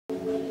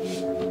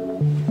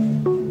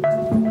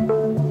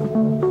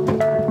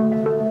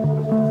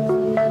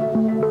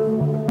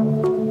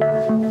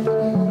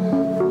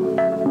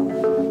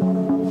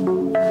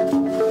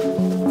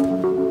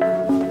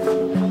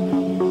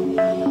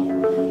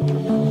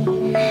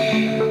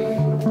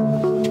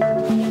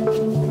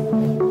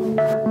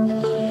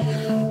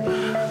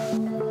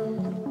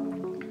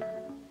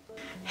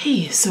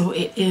So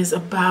it is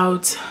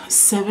about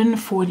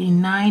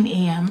 7:49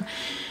 a.m.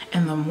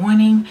 in the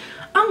morning.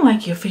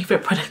 Unlike your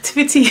favorite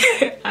productivity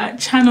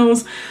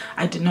channels,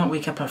 I did not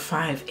wake up at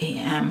 5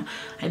 a.m.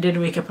 I did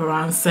wake up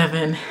around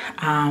 7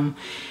 and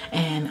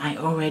I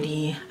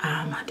already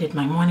did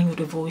my morning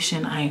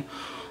devotion. I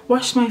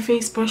washed my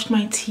face, brushed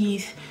my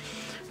teeth,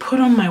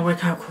 put on my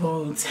workout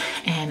clothes,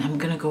 and I'm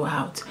gonna go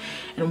out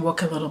and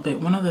walk a little bit.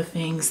 One of the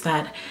things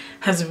that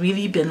has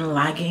really been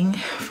lagging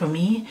for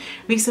me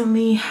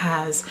recently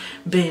has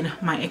been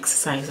my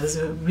exercise. I was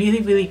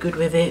really good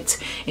with it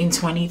in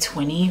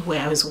 2020, where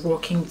I was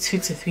walking 2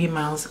 to 3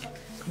 miles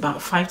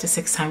about 5 to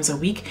 6 times a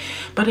week,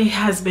 but it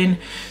has been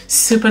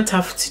super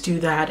tough to do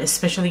that,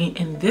 especially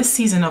in this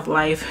season of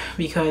life,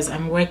 because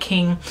I'm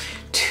working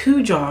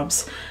 2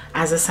 jobs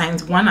as a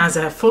science, one as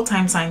a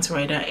full-time science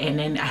writer, and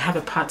then I have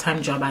a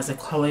part-time job as a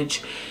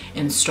college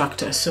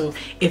instructor. So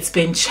it's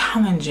been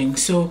challenging.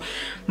 So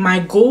my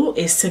goal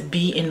is to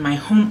be in my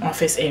home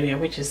office area,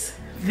 which is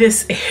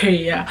this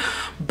area,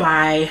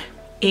 by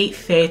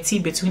 8:30,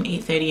 between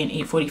 8:30 and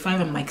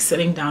 8:45. I'm like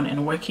sitting down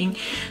and working.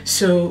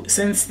 So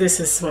since this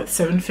is what,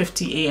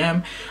 7:50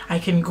 a.m., I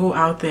can go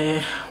out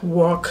there,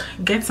 walk,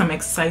 get some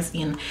exercise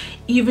in.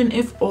 Even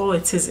if all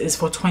it is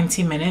for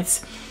 20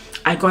 minutes,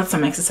 I got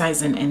some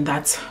exercise in, and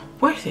that's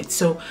worth it.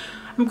 So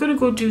I'm gonna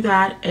go do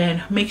that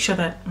and make sure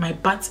that my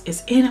butt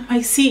is in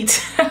my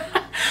seat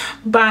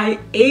by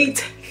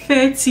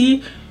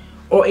 8:30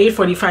 or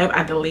 8:45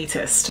 at the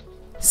latest.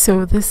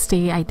 So this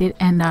day I did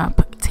end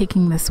up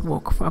taking this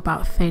walk for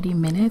about 30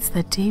 minutes.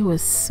 The day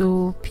was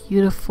so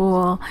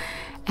beautiful,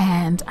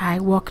 and I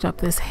walked up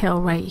this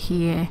hill right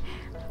here.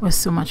 It was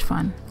so much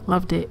fun.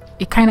 Loved it.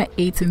 It kind of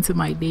ate into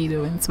my day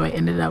though, and so I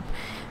ended up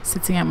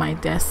sitting at my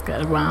desk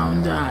at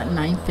around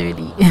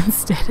 9:30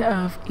 instead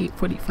of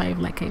 8:45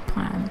 like I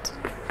planned.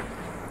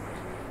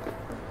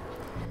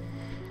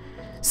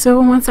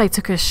 So once I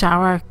took a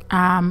shower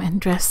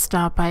and dressed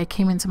up, I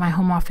came into my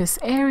home office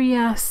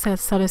area,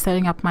 started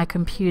setting up my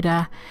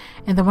computer.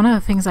 And then one of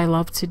the things I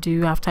love to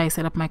do after I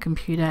set up my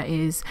computer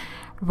is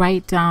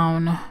write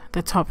down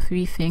the top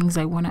 3 things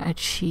I want to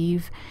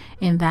achieve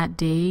in that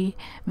day.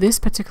 This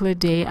particular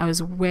day, I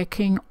was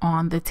working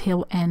on the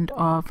tail end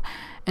of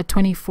a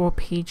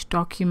 24-page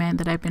document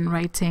that I've been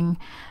writing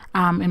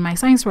in my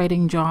science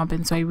writing job,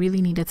 and so I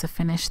really needed to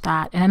finish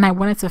that. And then I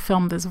wanted to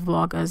film this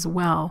vlog as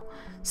well,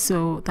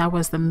 so that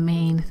was the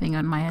main thing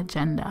on my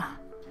agenda.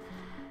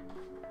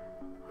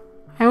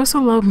 I also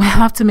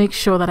love to make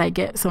sure that I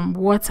get some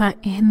water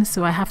in,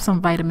 so I have some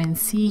vitamin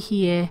C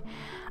here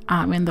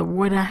in the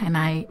water, and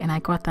I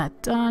got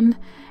that done.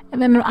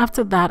 And then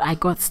after that, I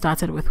got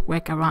started with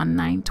work around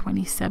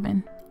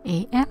 9:27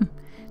 a.m.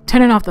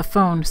 turning off the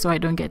phone so I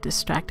don't get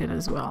distracted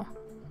as well.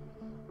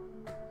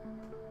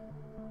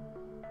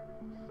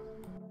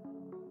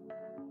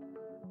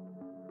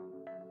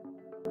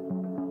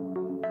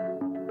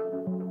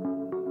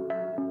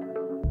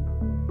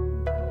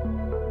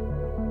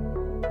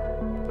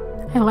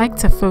 I like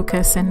to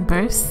focus in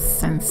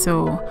bursts, and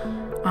so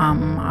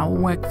I'll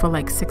work for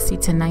like 60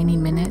 to 90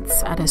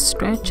 minutes at a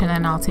stretch, and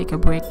then I'll take a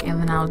break, and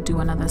then I'll do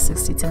another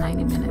 60 to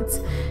 90 minutes.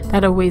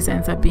 That always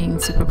ends up being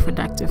super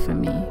productive for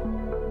me.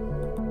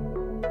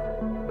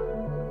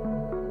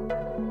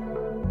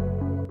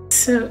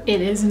 So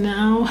it is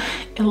now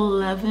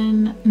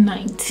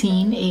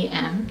 11:19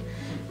 a.m.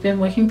 Been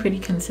working pretty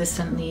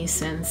consistently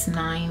since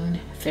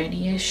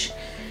 9:30ish,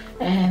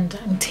 and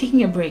I'm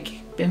taking a break.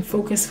 Been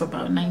focused for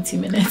about 90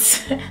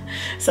 minutes.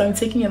 So I'm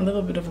taking a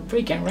little bit of a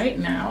break, and right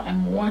now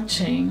I'm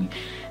watching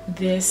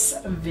this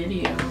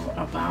video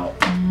about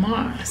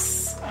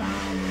Mars.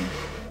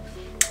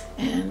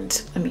 And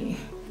let me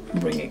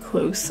bring it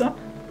closer.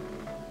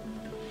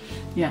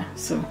 Yeah,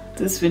 so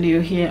this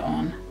video here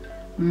on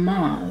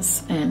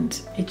Mars, and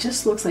it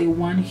just looks like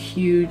one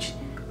huge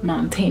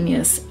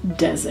mountainous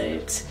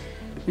desert,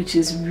 which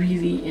is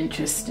really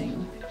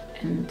interesting.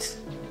 And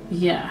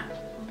yeah,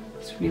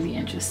 it's really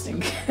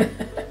interesting.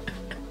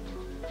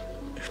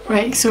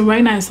 Right, so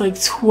right now it's like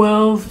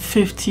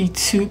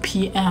 12:52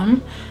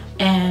 p.m.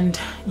 and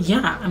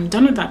yeah, I'm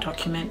done with that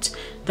document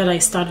that I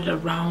started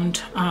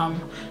around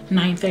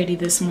 9:30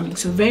 this morning.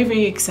 So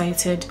very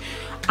excited.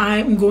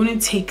 I'm going to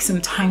take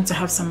some time to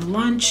have some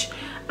lunch.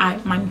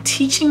 I'm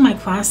teaching my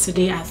class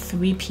today at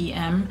 3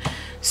 p.m.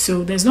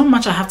 so there's not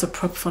much I have to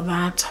prep for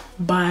that,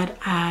 but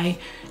I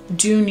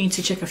do need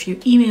to check a few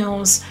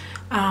emails,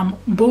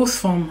 both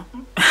from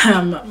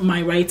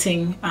my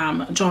writing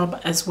job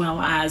as well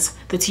as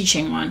the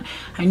teaching one.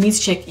 I need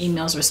to check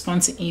emails,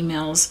 respond to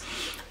emails,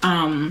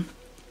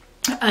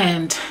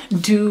 and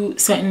do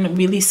certain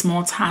really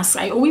small tasks.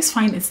 I always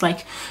find it's like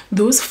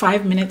those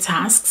 5-minute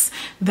tasks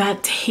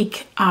that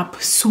take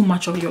up so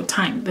much of your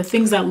time. The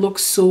things that look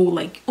so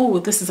like, oh,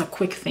 this is a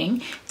quick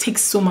thing,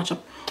 takes so much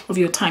of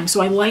your time.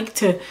 So I like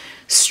to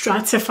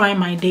stratify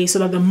my day so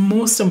that the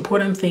most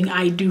important thing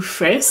I do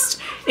first.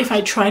 If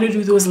I try to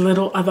do those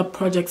little other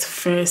projects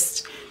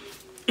first,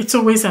 it's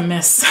always a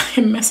mess.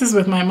 It messes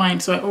with my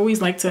mind. So I always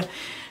like to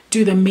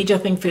do the major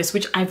thing first,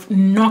 which I've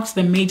knocked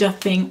the major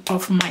thing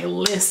off my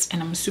list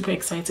and I'm super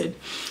excited.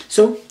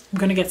 So I'm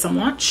gonna get some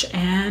lunch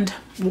and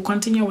we'll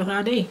continue with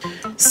our day.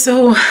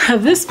 So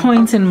at this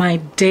point in my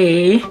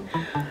day,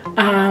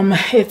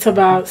 it's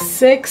about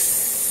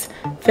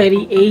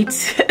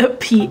 6:38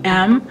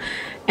 p.m.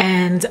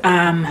 and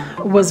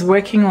was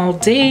working all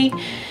day.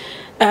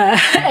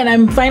 And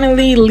I'm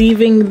finally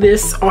leaving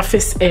this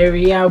office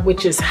area,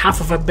 which is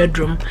half of a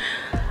bedroom.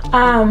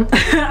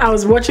 I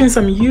was watching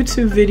some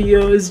YouTube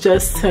videos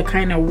just to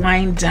kind of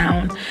wind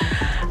down.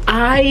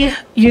 I,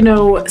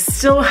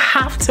 still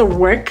have to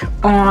work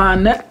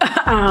on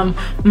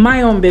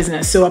my own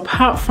business. So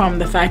apart from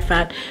the fact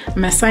that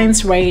I'm a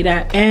science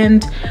writer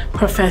and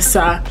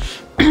professor,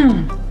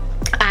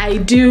 I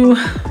do,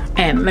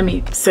 and let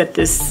me set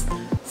this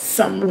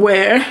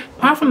somewhere.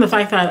 Apart from the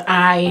fact that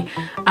I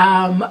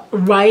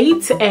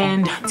write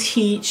and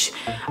teach,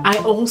 I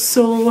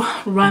also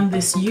run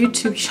this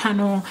YouTube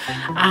channel.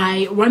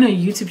 I run a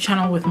YouTube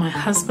channel with my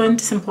husband,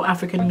 Simple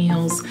African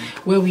Meals,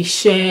 where we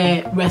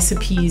share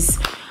recipes.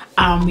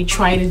 We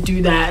try to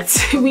do that.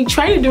 We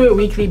try to do it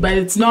weekly, but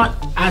it's not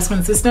as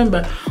consistent,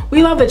 but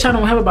we love the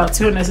channel. We have about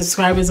 200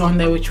 subscribers on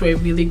there, which we're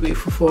really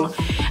grateful for.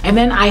 And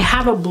then I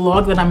have a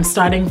blog that I'm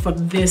starting for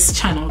this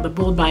channel, The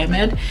Bold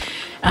Biomed,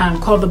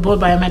 called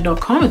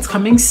theboldbiomed.com. It's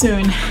coming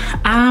soon.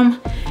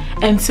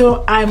 And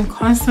so I'm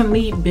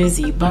constantly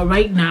busy, but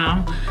right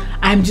now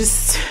I'm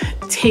just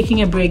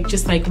taking a break,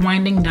 just like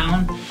winding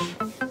down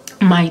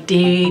my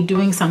day,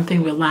 doing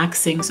something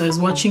relaxing. So I was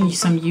watching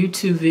some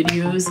YouTube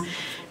videos.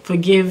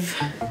 Forgive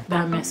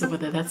that mess over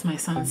there, that's my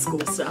son's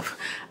school stuff.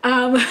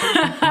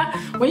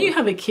 When you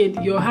have a kid,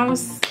 your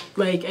house,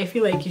 like, I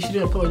feel like you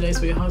shouldn't apologize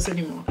for your house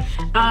anymore.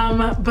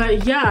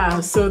 But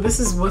yeah, so this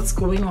is what's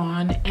going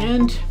on,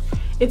 and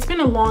it's been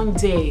a long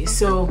day.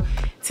 So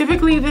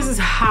typically this is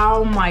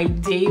how my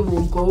day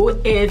will go.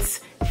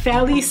 It's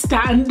fairly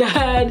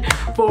standard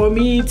for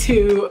me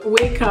to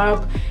wake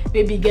up,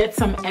 maybe get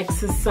some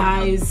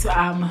exercise,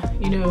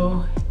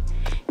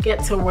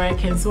 get to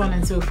work and so on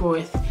and so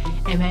forth.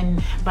 And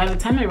then by the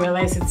time I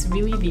realize it's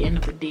really the end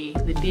of the day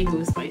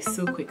goes by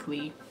so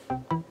quickly.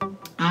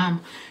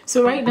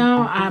 So right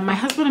now, my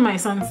husband and my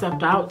son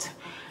stepped out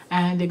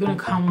and they're gonna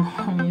come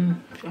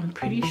home. I'm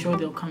pretty sure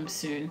they'll come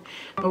soon.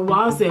 But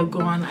whilst they're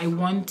gone, I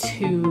want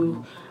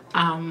to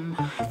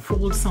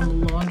fold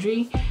some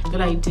laundry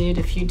that I did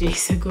a few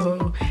days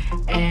ago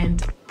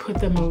and put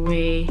them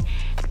away.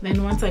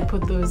 Then once I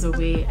put those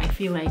away, I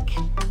feel like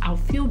I'll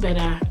feel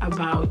better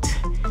about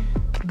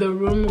the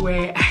room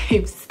where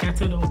I've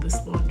scattered all this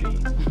laundry.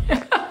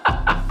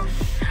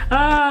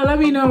 Let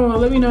me know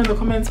in the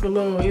comments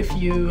below if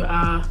you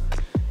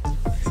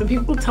some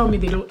people tell me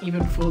they don't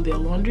even fold their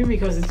laundry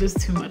because it's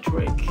just too much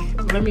work.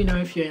 Let me know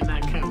if you're in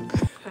that camp.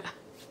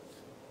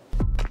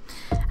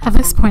 At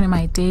this point in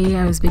my day,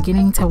 I was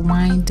beginning to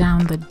wind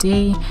down the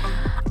day.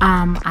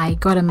 I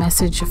got a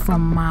message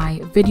from my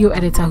video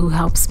editor who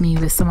helps me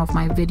with some of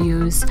my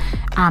videos,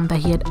 that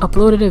he had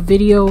uploaded a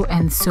video,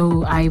 and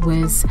so I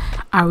was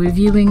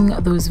reviewing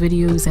those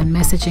videos and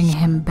messaging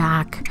him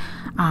back.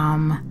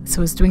 So I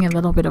was doing a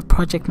little bit of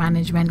project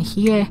management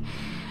here.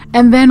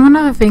 And then one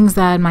of the things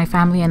that my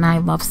family and I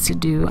loves to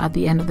do at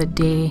the end of the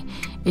day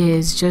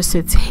is just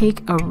to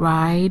take a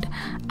ride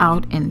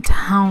out in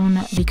town.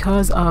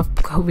 Because of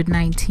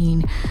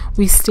COVID-19,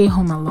 we stay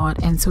home a lot,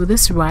 and so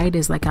this ride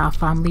is like our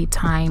family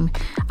time,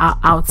 our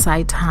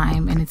outside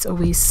time, and it's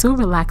always so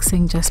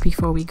relaxing just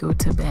before we go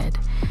to bed.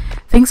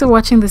 Thanks for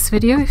watching this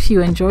video. If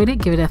you enjoyed it,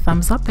 give it a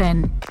thumbs up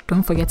and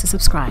don't forget to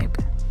subscribe.